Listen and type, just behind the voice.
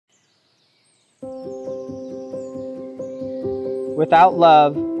Without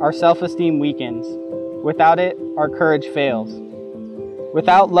love, our self-esteem weakens. Without it, our courage fails.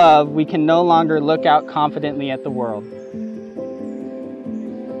 Without love, we can no longer look out confidently at the world.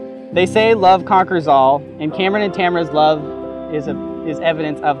 They say love conquers all, and Cameron and Tamara's love is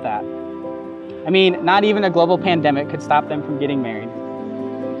evidence of that. I mean, not even a global pandemic could stop them from getting married.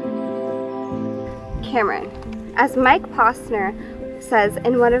 Cameron, as Mike Posner says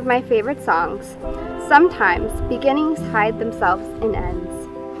in one of my favorite songs, sometimes beginnings hide themselves in ends.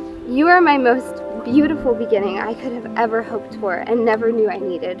 You are my most beautiful beginning I could have ever hoped for and never knew I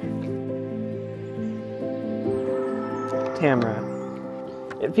needed. Tamara,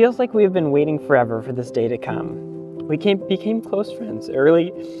 it feels like we have been waiting forever for this day to come. We became close friends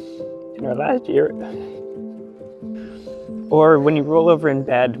early in our last year. Or when you roll over in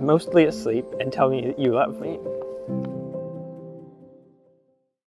bed, mostly asleep, and tell me that you love me.